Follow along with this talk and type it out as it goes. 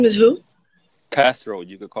Is who? Castro.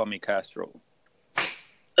 You could call me Castro.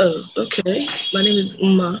 Oh, okay. My name is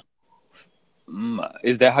Uma.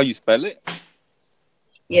 Is that how you spell it?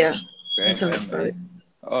 Yeah, that's M how I M spell A. it.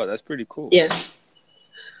 Oh, that's pretty cool. Yes.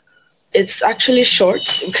 It's actually short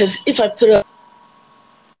because if I put a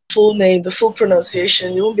full name, the full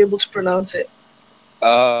pronunciation, you won't be able to pronounce it.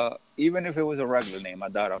 Even if it was a regular name, I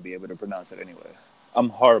doubt I'll be able to pronounce it anyway. I'm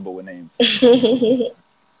horrible with names.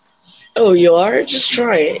 Oh, you are? Just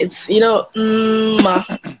try it. It's, Uma.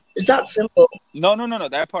 It's that simple. No, no, no, no.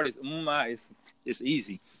 That part is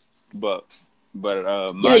easy, but Yeah,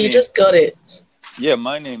 my you name, just got it. yeah,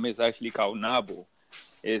 my name is actually Kaunabo.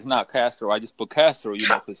 It's not Castro. I just put Castro,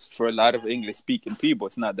 because for a lot of English speaking people,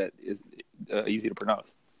 it's not that easy to pronounce.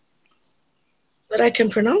 But I can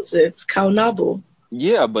pronounce it. It's Kaunabo.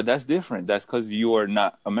 Yeah, but that's different. That's because you are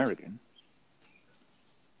not American.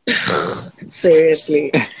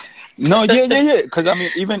 Seriously. No, yeah, yeah, yeah. Because I mean,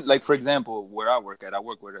 even like for example, where I work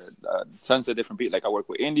with tons of different people. Like I work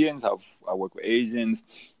with Indians, I work with Asians,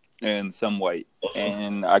 and some white,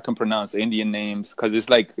 and I can pronounce Indian names because it's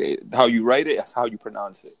like how you write it, that's how you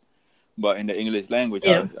pronounce it. But in the English language,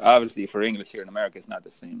 Yeah. obviously for English here in America, it's not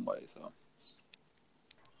the same way.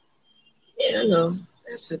 Yeah, no,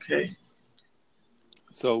 that's okay.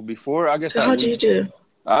 So before, I guess So how do you do?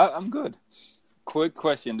 I'm good. Quick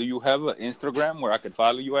question: do you have an Instagram where I could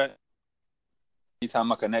follow you at?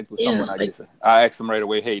 Anytime I connect with Yeah, someone, I ask them right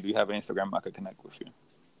away, "Hey, do you have an Instagram I could connect with you?"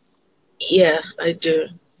 yeah, I do.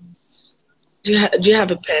 Do you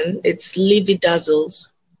have a pen? It's Livy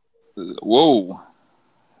Dazzles. Whoa,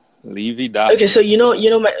 Levy Okay, so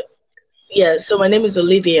Dazzles. my yeah, so my name is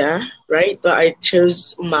Olivia, right? But I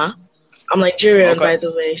chose Ma. I'm Nigerian, Okay. by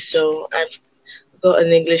the way, so I've got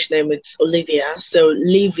an English name. It's Olivia. So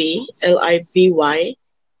Livy, Livy.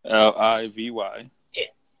 Livy.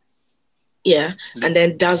 Yeah, and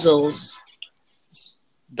then Dazzles,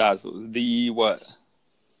 Dazzles. The what?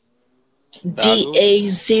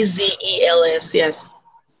 Dazzles. Dazzels. Yes.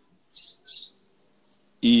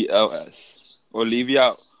 ELS.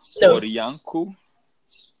 Olivia No. Orianku.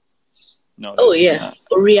 No, Oh that's yeah, not. It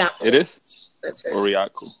Oriako. is That's it.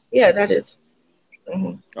 Oriaku. Yeah, that is.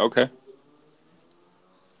 Mm-hmm. Okay.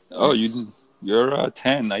 Oh, you're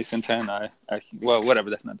 10, nice and 10. Well, whatever.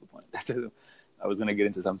 That's not the point. I was gonna get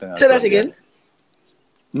into something else, Say that but yeah. again.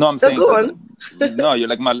 No, I'm No, saying go because on. no, you're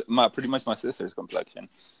like my pretty much my sister's complexion.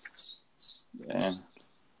 Yeah,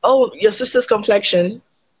 Oh, your sister's complexion.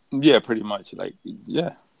 yeah, pretty much. Like,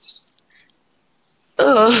 yeah.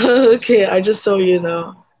 Oh, okay. I just saw you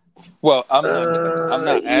now. Well, I'm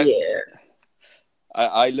not as Yeah.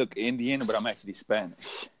 I look Indian, but I'm actually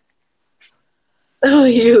Spanish. Oh,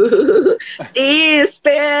 you.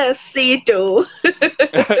 Despacito.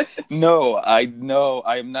 No, I know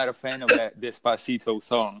I'm not a fan of that Despacito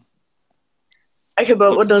song. Okay,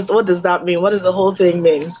 but what does that mean? What does the whole thing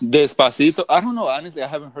mean? Despacito, I don't know. Honestly, I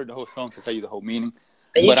haven't heard the whole song to tell you the whole meaning,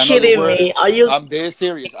 Are you but I know the kidding word. me? Are you? I'm dead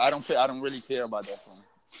serious. I don't really care about that song.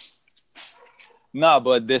 Nah,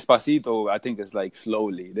 but Despacito, I think it's like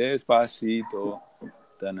slowly. Despacito.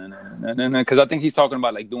 Because I think he's talking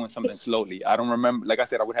about like doing something slowly. I don't remember. Like I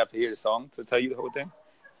said, I would have to hear the song to tell you the whole thing.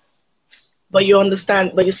 But you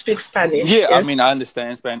understand? But you speak Spanish? Yeah, I mean, Yes. I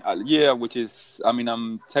understand Spanish. Yeah, which is, I mean,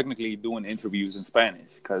 I'm technically doing interviews in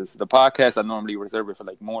Spanish because the podcast I normally reserve it for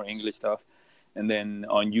like more English stuff, and then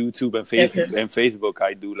on YouTube Okay. And Facebook,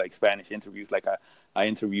 I do like Spanish interviews. Like I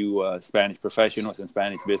interview Spanish professionals and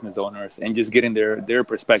Spanish business owners, and just getting their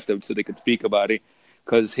perspective so they could speak about it.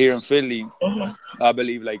 Because here in Philly, Hmm. I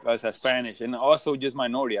believe like us as Spanish and also just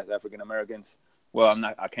minority as African Americans. Well,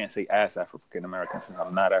 I can't say as African Americans since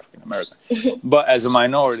I'm not African American, but as a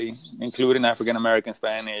minority, including African American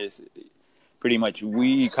Spanish, pretty much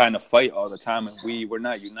we kind of fight all the time, and we're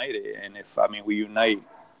not united. And if I mean we unite,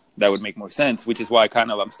 that would make more sense. Which is why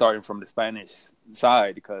kind of I'm starting from the Spanish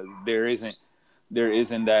side because there isn't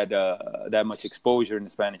that much exposure in the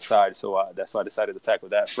Spanish side. So that's why I decided to tackle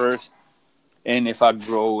that first. And if I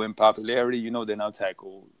grow in popularity, then I'll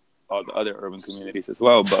tackle all the other urban communities as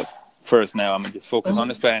well. But first, now I'm gonna just focus on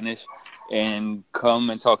the Hmm. Spanish and come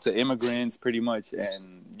and talk to immigrants pretty much,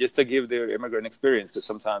 and just to give their immigrant experience. Because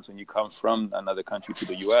sometimes when you come from another country to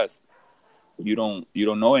the U.S., you don't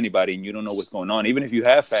know anybody and you don't know what's going on. Even if you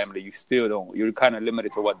have family, you still don't. You're kind of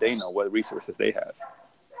limited to what they know, what resources they have.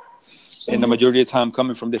 And the Hmm. majority of the time,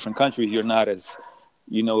 coming from different countries, you're not as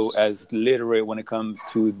literate when it comes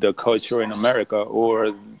to the culture in America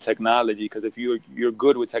or technology. Because if you're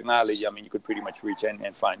good with technology, I mean, you could pretty much reach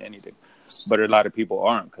and find anything. But a lot of people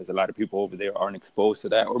aren't because a lot of people over there aren't exposed to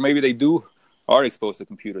that, or maybe are exposed to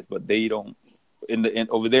computers, but they don't.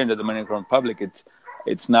 Over there in the Dominican Republic, it's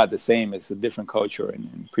it's not the same. It's a different culture,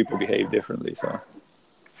 and people behave differently. So,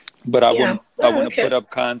 but I Yeah. wouldn't Oh, okay. put up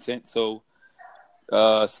content. So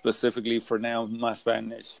specifically for now, my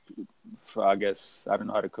Spanish, I guess I don't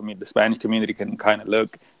know how to the Spanish community can kind of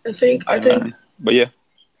look I think I and think learn. But yeah,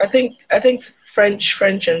 I think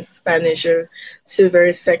French and Spanish are two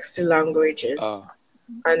very sexy languages, uh,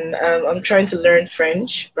 and I'm trying to learn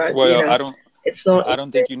French, but well, it's not I don't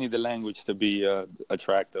easy. think you need the language to be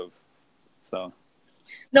attractive. So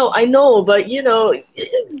No, I know, but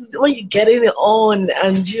it's when you get in it on,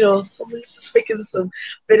 and someone's just speaking some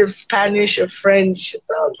bit of Spanish or French, it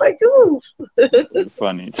sounds like, ooh.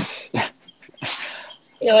 funny.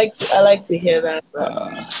 Yeah, I like to hear that, but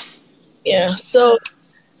Uh, yeah. So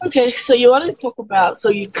okay, so you want to talk about? So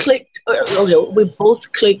you clicked. Okay, we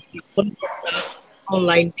both clicked on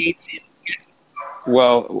online dating.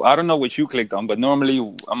 well, I don't know what you clicked on, but normally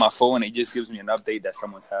on my phone it just gives me an update that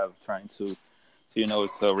someone's have trying to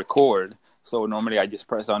to record. So normally I just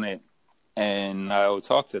press on it and I'll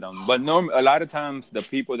talk to them. But a lot of times the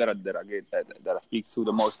people that I speak to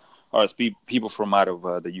the most are people from out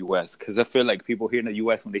of the U.S. because I feel like people here in the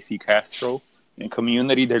U.S. when they see Castro in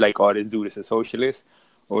community, they're like, "Oh, this dude is a socialist,"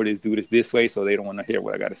 or "This dude is this way," so they don't want to hear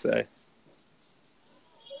what I got to say.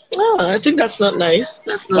 Oh, I think that's not nice.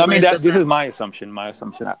 That's not I mean nice that at this all. is my assumption. My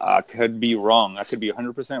assumption. I could be wrong. I could be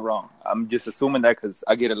 100% wrong. I'm just assuming that because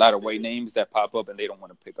I get a lot of white names that pop up and they don't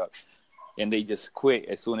want to pick up, and they just quit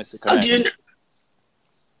as soon as it How do you? connects.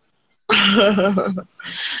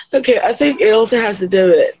 Okay, I think it also has to do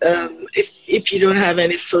with if you don't have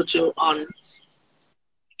any photo on.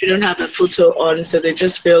 If you don't have a photo on, so they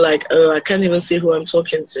just feel like, oh, I can't even see who I'm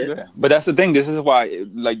talking to. Yeah, but that's the thing. This is why,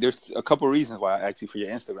 like, there's a couple reasons why I asked you for your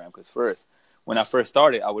Instagram. Because first, when I first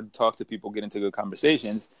started, I would talk to people, get into good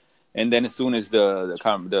conversations, and then as soon as the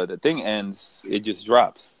thing ends, it just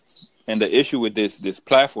drops. And the issue with this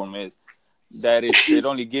platform is that it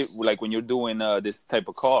only give like when you're doing this type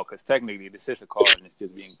of call, because technically this is a call and it's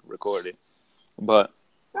just being recorded. But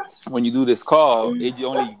when you do this call,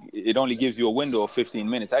 it only gives you a window of 15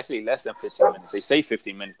 minutes. Actually, less than 15 minutes. They say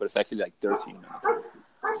 15 minutes, but it's actually like 13 minutes.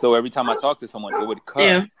 So every time I talk to someone,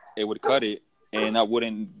 Yeah. it would cut it, and I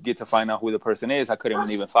wouldn't get to find out who the person is. I couldn't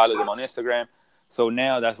even follow them on Instagram. So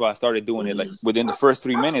now that's why I started doing it. Like within the first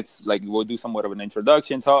 3 minutes, like we'll do somewhat of an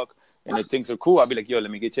introduction talk, and if things are cool, I'll be like, "Yo, let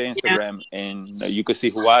me get your Yeah. Instagram, and you can see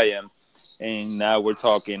who I am." And now we're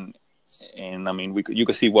talking, and I mean, you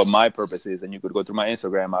could see what my purpose is, and you could go through my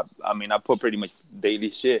Instagram. I mean, I put pretty much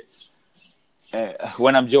daily shit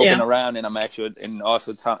when I'm joking Yeah. around, and I'm actually and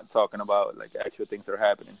also talking about like actual things that are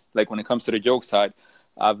happening. Like when it comes to the joke side,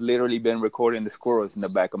 I've literally been recording the squirrels in the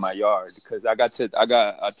back of my yard because I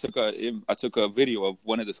took a video of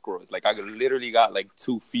one of the squirrels. Like I literally got like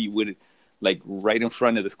 2 feet with it, like right in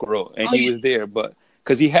front of the squirrel, and Oh, he was there, but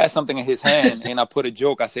because he had something in his hand, and I put a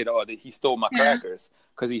joke. I said, "Oh, he stole my yeah. crackers,"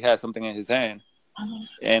 because he had something in his hand.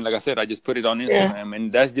 And like I said, I just put it on Yeah. Instagram,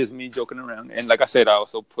 and that's just me joking around. And like I said, I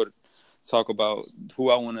also talk about who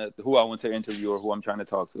I want to interview or who I'm trying to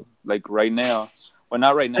talk to. Like right now, well,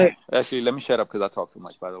 not right Right. now. Actually, let me shut up because I talk too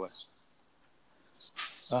much. By the way,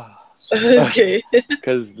 Okay.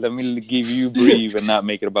 because let me give you breathe and not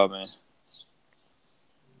make it about me.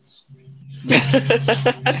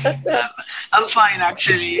 I'm fine,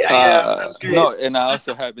 actually. I am. I'm good. No, and I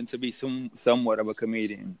also happen to be somewhat of a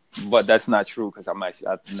comedian, but that's not true because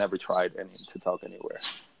I've never tried any to talk anywhere.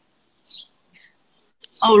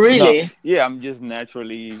 Oh, No, really? yeah, I'm just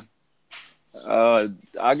naturally. Uh,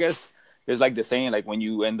 I guess it's like the saying, like when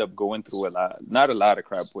you end up going through not a lot of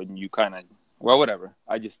crap, when you kind of, well, whatever.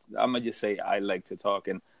 I'm gonna just say I like to talk,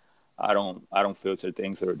 and I don't filter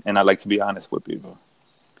things, and I like to be honest with people.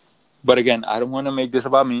 But again, I don't want to make this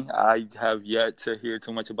about me. I have yet to hear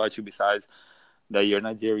too much about you besides that you're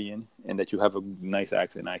Nigerian and that you have a nice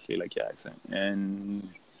accent. I actually like your accent, and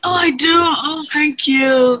Oh, I do. Oh, thank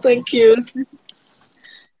you. Thank you.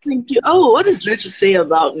 Thank you. Oh, what is there to say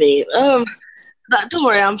about me? Don't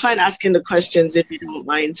worry. I'm fine asking the questions if you don't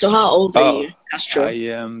mind. So, how old are oh, you, I Astro?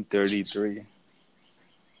 am 33.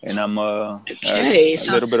 And I'm Okay. a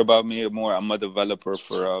So, little bit about me more. I'm a developer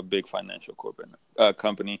for a big financial corporate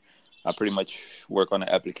company. I pretty much work on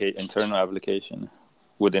an internal application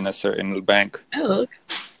within a certain bank, oh,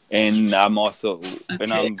 and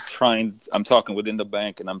okay. I'm talking within the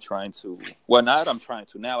bank, and I'm trying to. Well, not I'm trying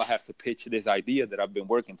to. Now I have to pitch this idea that I've been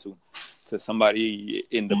working to somebody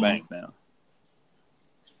in the Mhm. bank now.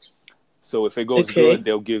 So if it goes good, Okay.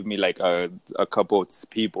 they'll give me like a couple of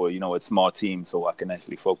people, a small team, so I can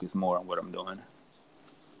actually focus more on what I'm doing.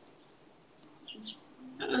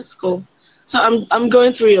 That's cool. So I'm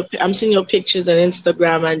going through I'm seeing your pictures on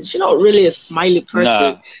Instagram, and you're not really a smiley person.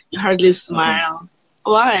 Nah. You hardly Mm-mm. smile.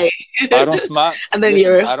 Why? I don't smile. And then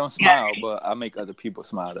Listen, you're I don't yeah. smile, but I make other people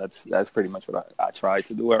smile. That's pretty much what I try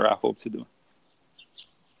to do, or I hope to do.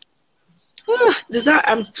 Does that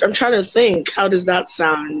I'm trying to think. How does that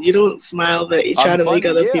sound? You don't smile, but you try I'm to make funny,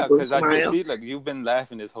 other yeah, people because I just smile. see like you've been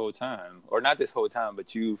laughing this whole time, or not this whole time,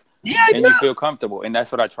 but Yeah, I and you know. feel comfortable, and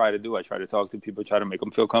that's what I try to do. I try to talk to people, try to make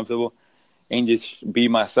them feel comfortable, and just be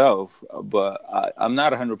myself. But I'm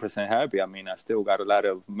not 100% happy. I mean, I still got a lot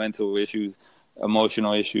of mental issues,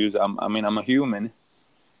 emotional issues. I mean, I'm a human,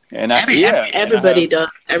 and and I Everybody have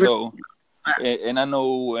does. so. And I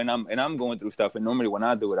know, and I'm going through stuff. And normally, when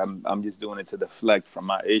I do it, I'm just doing it to deflect from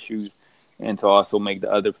my issues, and to also make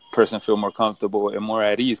the other person feel more comfortable and more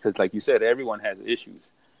at ease. Because, like you said, everyone has issues.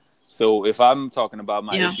 So if I'm talking about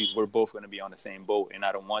my Yeah. issues, we're both going to be on the same boat, and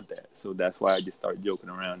I don't want that. So that's why I just start joking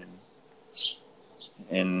around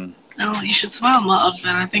and No, you should smile more often.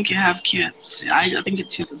 I think you have cute. I think your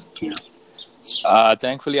teeth is cute.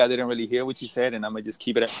 thankfully, I didn't really hear what you said, and I'm gonna just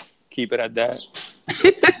keep it at that.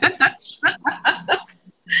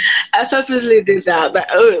 I purposely did that, but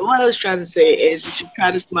what I was trying to say is you should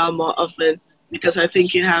try to smile more often because I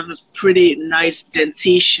think you have a pretty nice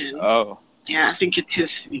dentition. Oh, Yeah, I think your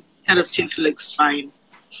tooth, kind of teeth looks fine.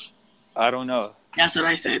 I don't know. That's what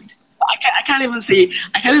I said. I can't even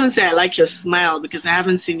say I like your smile because I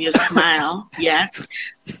haven't seen your smile yet.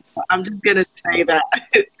 I'm just gonna say that.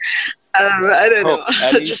 I don't Oh, know.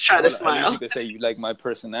 at Just least, try to well, at least you smile. could say you like my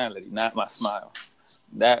personality, not my smile.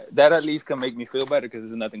 That at least can make me feel better because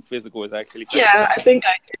there's nothing physical. It's actually Yeah, physical. I think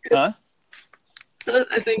I do. Huh?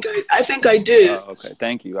 I think I do. Okay.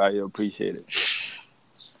 Thank you. I appreciate it.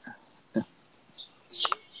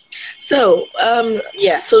 So,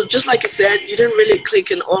 yeah, so just like you said, you didn't really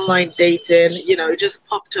click on online dating, it just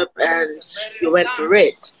popped up and you went for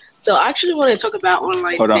it. So I actually want to talk about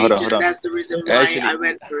online Hold on, dating, hold and on. that's the reason why I Actually,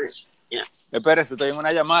 went for it. Yeah. espérese, estoy en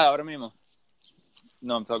una llamada ahora mismo.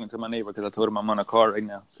 No, I'm talking to my neighbor because I told him I'm on a call right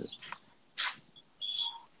now.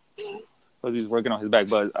 Because he's working on his back.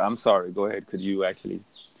 But I'm sorry. Go ahead. Could you actually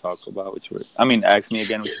talk about what you were? I mean, ask me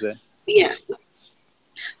again what you said. Yes.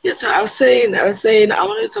 Yeah, so I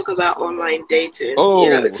wanted to talk about online dating.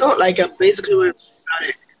 It's Oh, not like I basically went about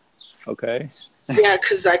it. okay. Yeah,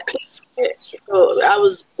 because I clicked it. So I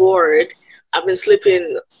was bored. I've been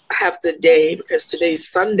sleeping half the day because today is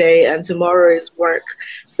Sunday and tomorrow is work.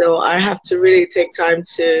 So I have to really take time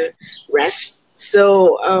to rest.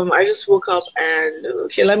 So I just woke up and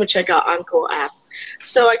okay, let me check out Anchor app.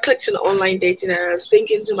 So I clicked on online dating and I was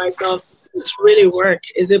thinking to myself, does this really work?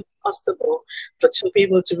 Is it possible for two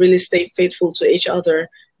people to really stay faithful to each other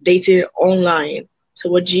dating online? So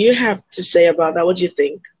what do you have to say about that? What do you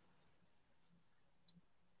think?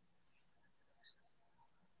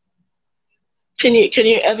 Can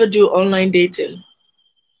you ever do online dating?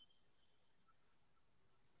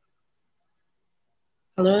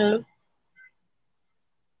 Hello?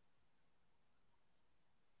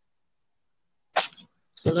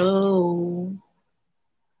 Hello?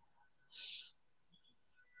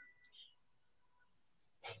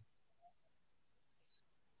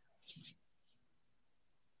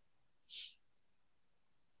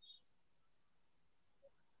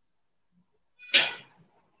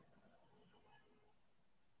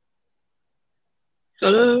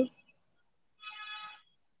 Hello?